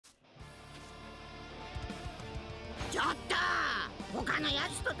他のや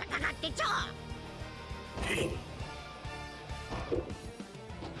つと戦ってちょ。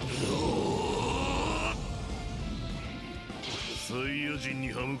サイヤ人に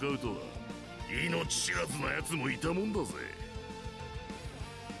歯向かうとは命知らずなやつもいたもんだぜ。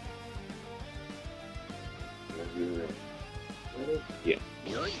Yeah.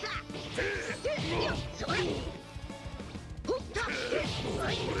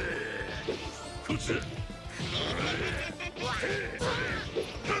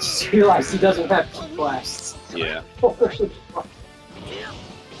 Just realized he doesn't have key blasts. Yeah.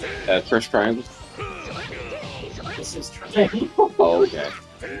 Press triangle. This is triangle. Oh, okay.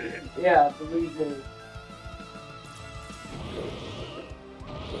 Yeah, I believe it.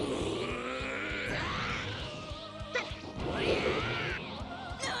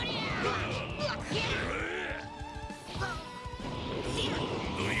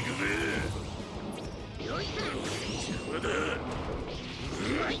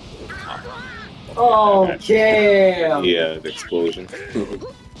 Oh, damn! Yeah, the explosion.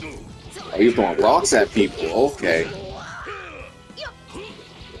 Oh, you're throwing rocks at people. Okay.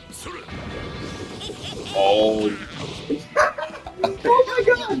 Oh. Oh my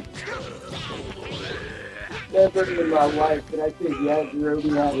god! Never in my life did I think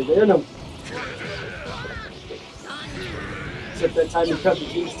Yajirobe had it in him. Except that time he cut the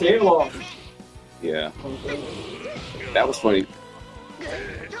king's tail off. Yeah. That was funny.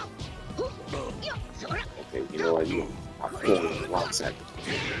 Okay, you know what? I'm throwing rocks at them.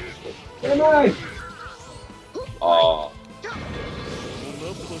 Am I? Oh.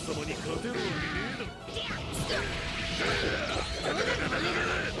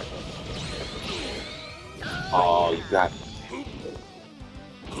 Oh, you got.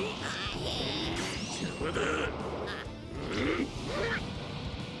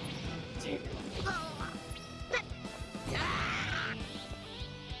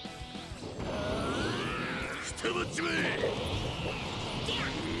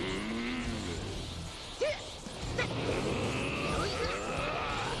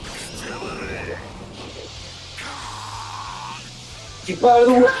 Keep out of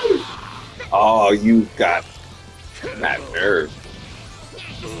the way! Oh, you got that nerve.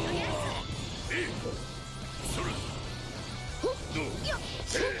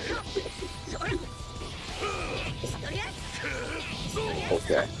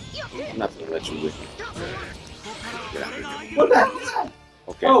 Okay. I'm not gonna let you win. Get out of here. What the hell?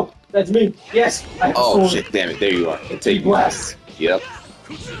 Okay. Oh, that's me. Yes. I Oh shit! Damn it! There you are. Take blast. Yep.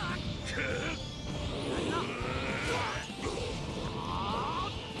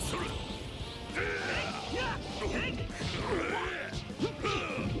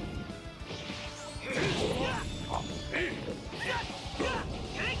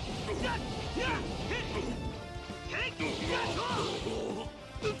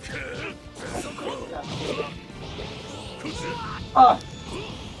 Ah.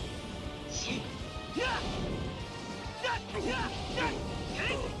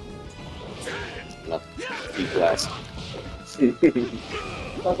 Deep blast.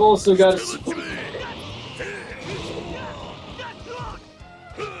 I've also got a...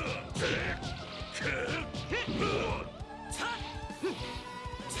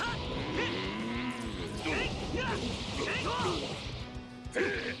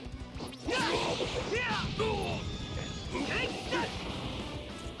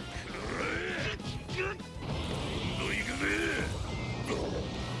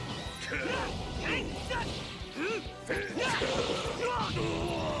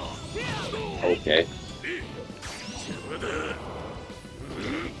 Okay.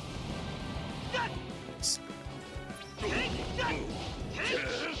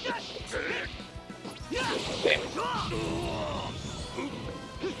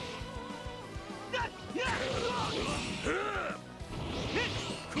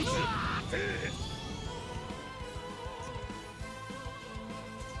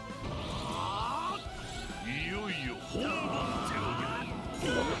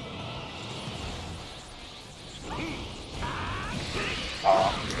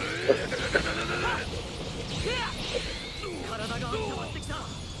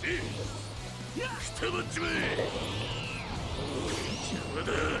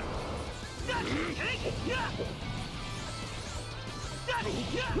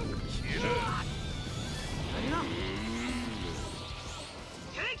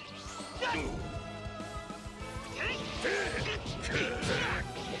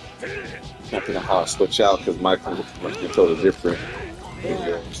 I don't know how I switch out because my control is different.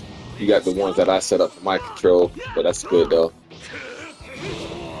 You got the ones that I set up for my control, but that's good though.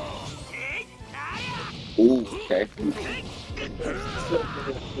 Ooh, okay.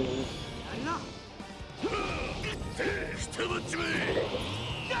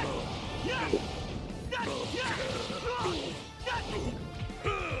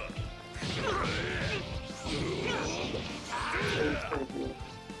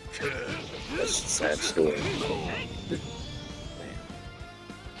 That's a sad story.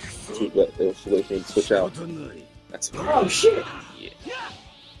 Should wait for him to switch out. That's Oh shit! yeah.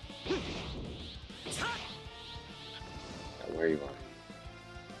 Now, where you are?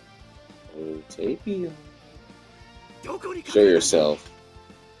 Oh, Tapio. Show yourself.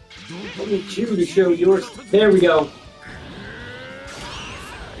 I need you to show yours. There we go.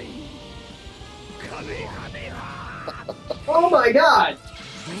 Oh my god!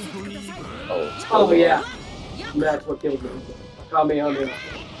 Oh, Oh yeah. That's what killed me. Kamehameha.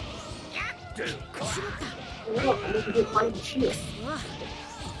 Oh, I need to get my shield.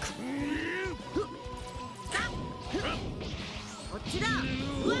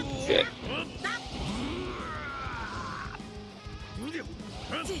 shit.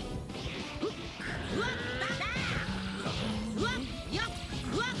 That's it.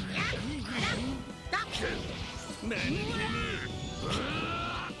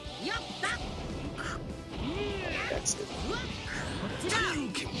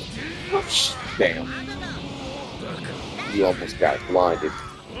 Damn. You almost got blinded.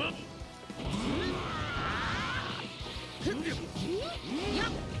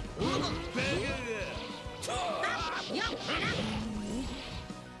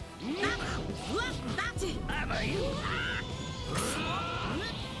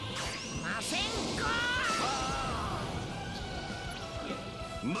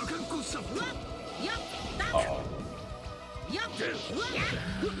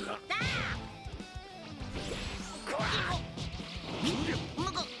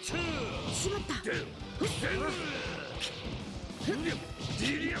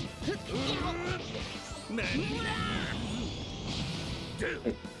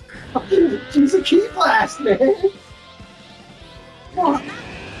 She's a key blast, man! What?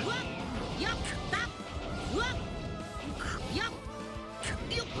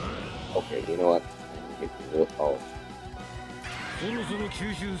 Okay, you know what? Oh, そろそろ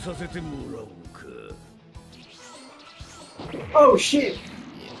吸収させてもらおうか。 Oh shit!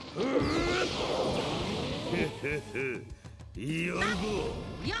 やるぞ。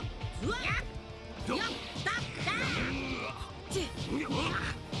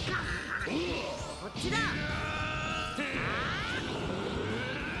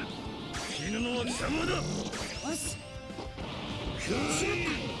死ぬのは貴様だ。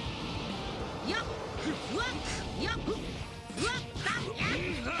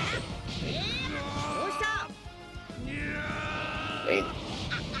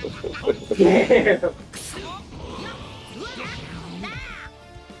Damn!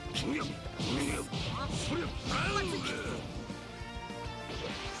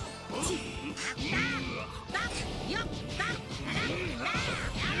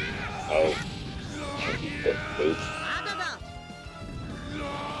 oh.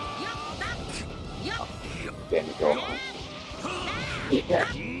 Damn it, girl. Yeah.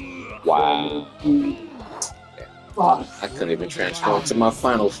 Wow. Fuck. I couldn't even transform to my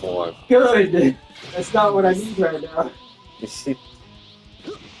final form. Good! That's not what I need right now.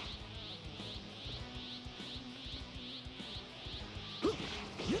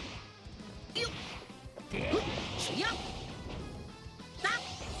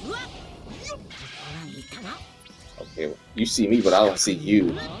 Okay, you see me, but I don't see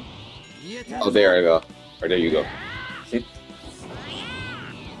you. Oh, there I go. Or there you go.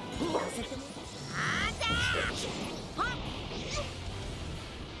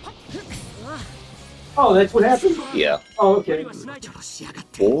 Oh, that's what happened? Yeah. Oh, okay.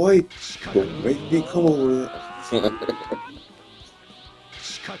 Boy, don't make me come over.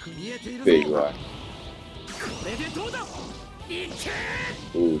 There you are.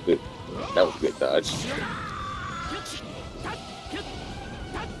 Ooh, good. That was good dodge.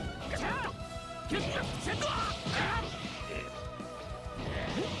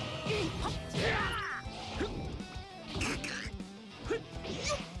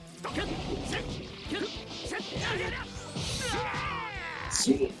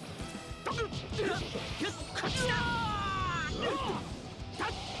 Shit.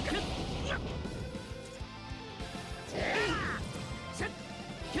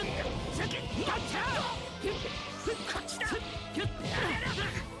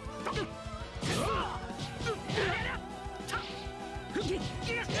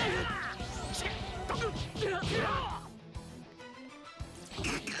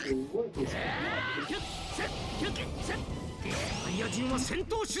 What is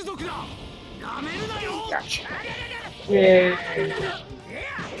Gotcha. Yeah.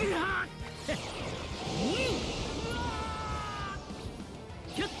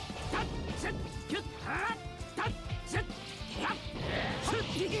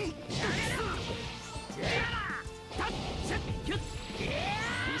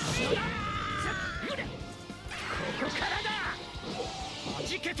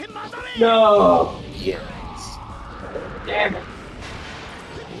 No! Yes. Damn it!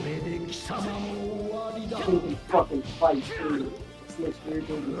 Stupid fucking fight, dude. Switch gears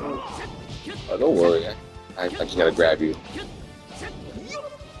over there. Oh, don't worry. I just gotta grab you.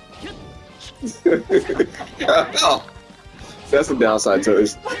 Oh, that's the downside to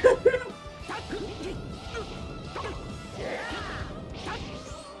it.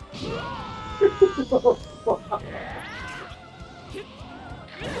 Oh, fuck.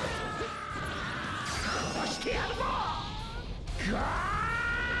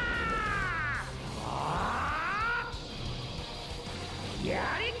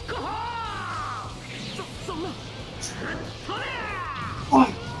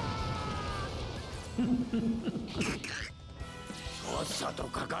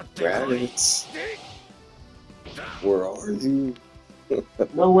 Rabbits. Where are you?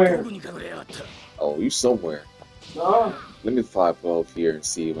 Nowhere. Oh, you somewhere. No. Let me fly above here and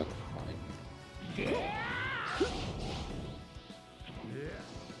see if I can find you.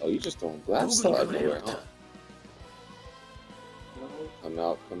 Oh, you just throwing blasts out everywhere, huh? Come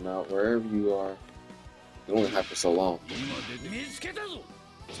out, wherever you are. You only have for so long.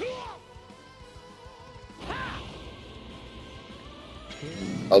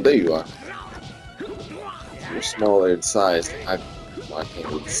 Oh, there you are. You're smaller in size. I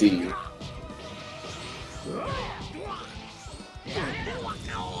can't even see you.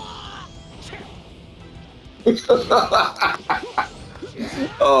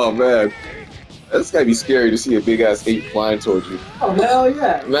 Oh man, that's gotta be scary to see a big ass ape flying towards you. Oh, hell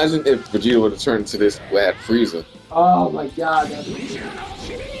yeah. Imagine if Vegeta would have turned to this bad Frieza. Oh my god. That's...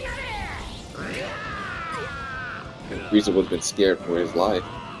 Frieza would have been scared for his life.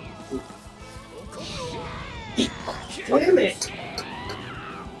 Damn it.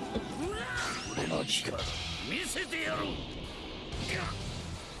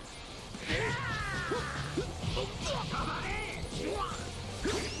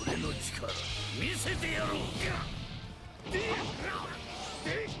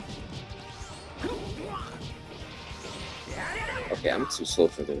 Okay, I'm too slow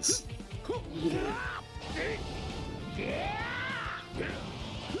for this.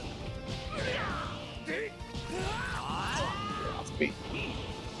 Off me.